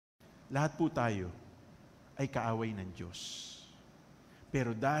Lahat po tayo ay kaaway ng Diyos.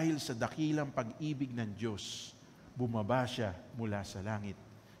 Pero dahil sa dakilang pag-ibig ng Diyos, bumaba siya mula sa langit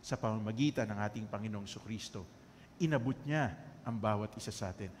sa pamamagitan ng ating Panginoong Jesucristo. Inabot niya ang bawat isa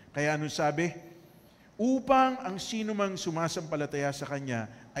sa atin. Kaya anong sabi? Upang ang sinumang sumasampalataya sa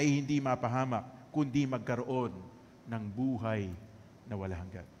Kanya ay hindi mapahamak, kundi magkaroon ng buhay na walang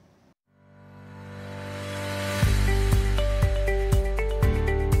hanggan.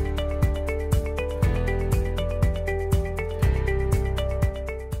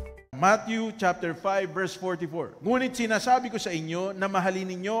 Matthew chapter 5 verse 44. Ngunit sinasabi ko sa inyo na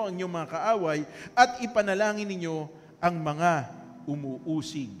mahalin ninyo ang inyong mga kaaway at ipanalangin ninyo ang mga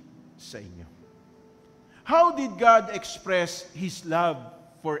umuusig sa inyo. How did God express His love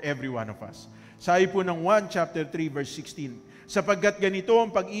for every one of us? Sabi po ng 1 chapter 3 verse 16, sapagkat ganito ang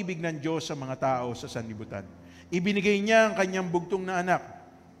pag-ibig ng Diyos sa mga tao sa sanlibutan. Ibinigay niya ang kanyang bugtong na anak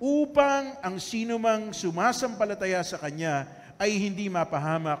upang ang sinumang sumasampalataya sa Kanya ay hindi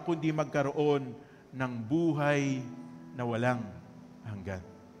mapahamak, kundi magkaroon ng buhay na walang hanggan.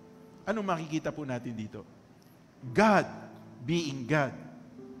 Anong makikita po natin dito? God being God.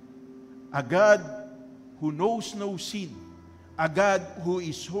 A God who knows no sin. A God who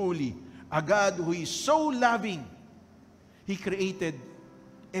is holy. A God who is so loving. He created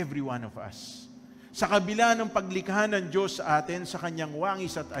every one of us. Sa kabila ng paglikha ng Diyos sa atin, sa Kanyang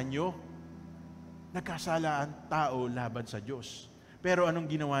wangis at anyo, nagkasala ang tao laban sa Diyos. Pero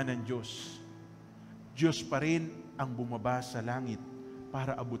anong ginawa ng Diyos? Diyos pa rin ang bumaba sa langit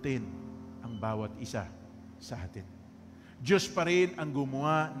para abutin ang bawat isa sa atin. Diyos pa rin ang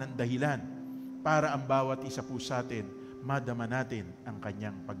gumawa ng dahilan para ang bawat isa po sa atin madama natin ang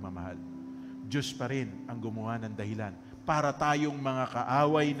Kanyang pagmamahal. Diyos pa rin ang gumawa ng dahilan para tayong mga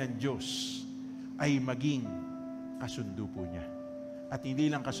kaaway ng Diyos ay maging kasundo po niya. At hindi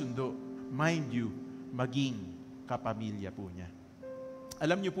lang kasundo, mind you, maging kapamilya po niya.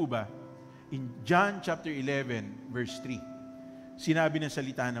 Alam niyo po ba, in John chapter 11, verse 3, sinabi ng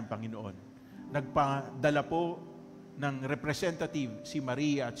salita ng Panginoon, nagpadala po ng representative si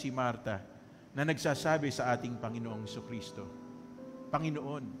Maria at si Marta na nagsasabi sa ating Panginoong Jesucristo,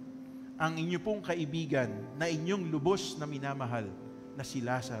 Panginoon, ang inyo pong kaibigan na inyong lubos na minamahal na si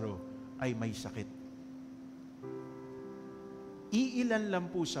Lazaro ay may sakit. Iilan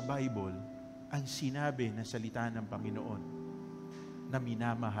lang po sa Bible ang sinabi ng salita ng Panginoon na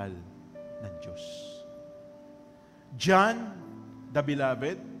minamahal ng Diyos. John, the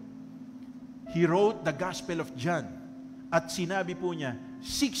beloved, he wrote the Gospel of John at sinabi po niya,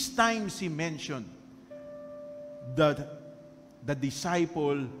 6 times he mentioned the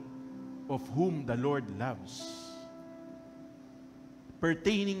disciple of whom the Lord loves,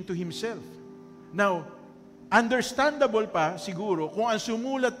 pertaining to Himself. Now, understandable pa siguro kung ang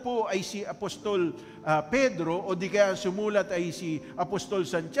sumulat po ay si Apostol Pedro o di kaya ang sumulat ay si Apostol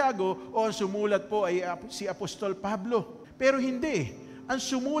Santiago o ang sumulat po ay si Apostol Pablo. Pero hindi. Ang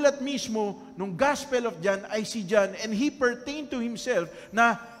sumulat mismo ng Gospel of John ay si John and he pertained to himself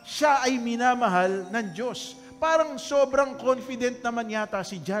na siya ay minamahal ng Diyos. Parang sobrang confident naman yata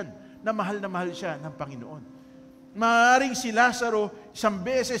si John na mahal siya ng Panginoon. Maaaring si Lazaro, isang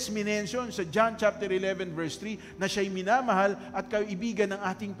beses minention sa John chapter 11 verse 3 na siya'y minamahal at kaibigan ng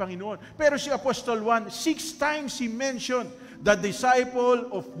ating Panginoon. Pero si Apostol Juan, 6 times he mentioned the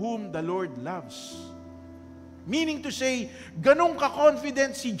disciple of whom the Lord loves. Meaning to say, ganun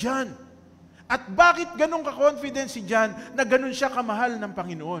ka-confident si John. At bakit ganun ka-confident si John na ganun siya kamahal ng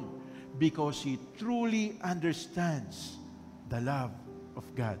Panginoon? Because he truly understands the love of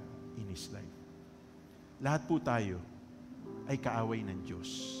God in his life. Lahat po tayo ay kaaway ng Diyos.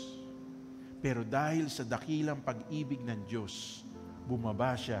 Pero dahil sa dakilang pag-ibig ng Diyos,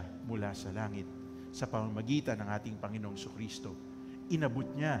 bumaba siya mula sa langit sa pamamagitan ng ating Panginoong Jesucristo. Inabot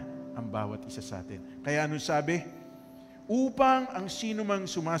niya ang bawat isa sa atin. Kaya anong sabi? Upang ang sinumang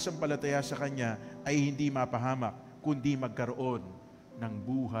sumasampalataya sa Kanya ay hindi mapahamak, kundi magkaroon ng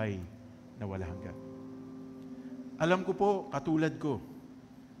buhay na walang hanggan. Alam ko po, katulad ko,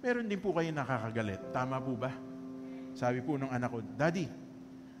 meron din po kayo nakakagalit. Tama po ba? Sabi po ng anak ko, Daddy,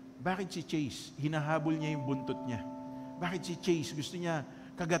 bakit si Chase? Hinahabol niya yung buntot niya. Bakit si Chase? Gusto niya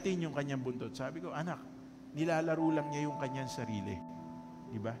kagatin yung kanyang buntot. Sabi ko, anak, nilalaro lang niya yung kanyang sarili.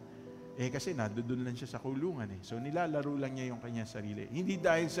 Diba? Kasi nandoon lang siya sa kulungan eh. So nilalaro lang niya yung kanyang sarili. Hindi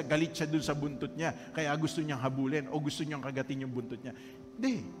dahil sa galit siya dun sa buntot niya, kaya gusto niyang habulin o gusto niyang kagatin yung buntot niya.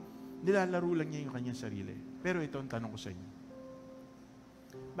 Hindi. Nilalaro lang niya yung kanyang sarili. Pero ito ang tanong ko sa inyo.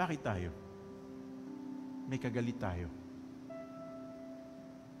 Bakit tayo? May kagalit tayo.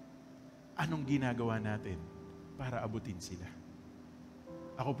 Anong ginagawa natin para abutin sila?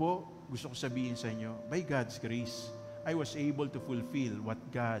 Ako po, gusto ko sabihin sa inyo, by God's grace, I was able to fulfill what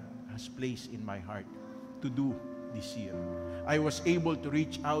God has placed in my heart to do this year. I was able to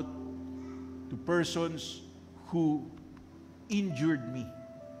reach out to persons who injured me.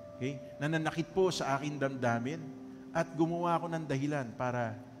 Okay? Nananakit po sa aking damdamin at gumawa ako ng dahilan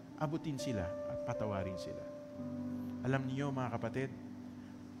para abutin sila at patawarin sila. Alam niyo mga kapatid,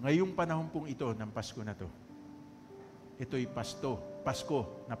 ngayong panahon pong ito ng Pasko na to, ito'y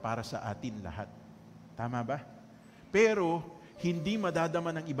Pasko na para sa atin lahat. Tama ba? Pero, hindi madadama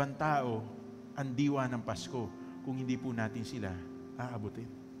ng ibang tao ang diwa ng Pasko kung hindi po natin sila aabutin.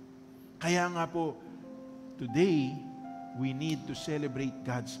 Kaya nga po, today, we need to celebrate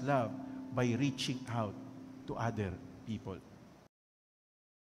God's love by reaching out to other people.